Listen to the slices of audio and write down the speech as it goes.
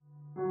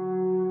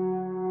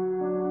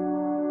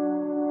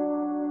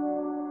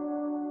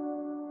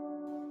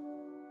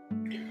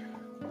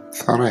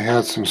Thought I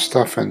had some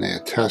stuff in there.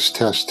 Test,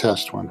 test,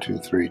 test. 1, 2,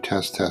 3.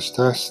 Test, test,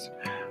 test.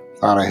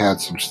 Thought I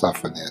had some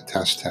stuff in there.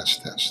 Test,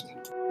 test, test.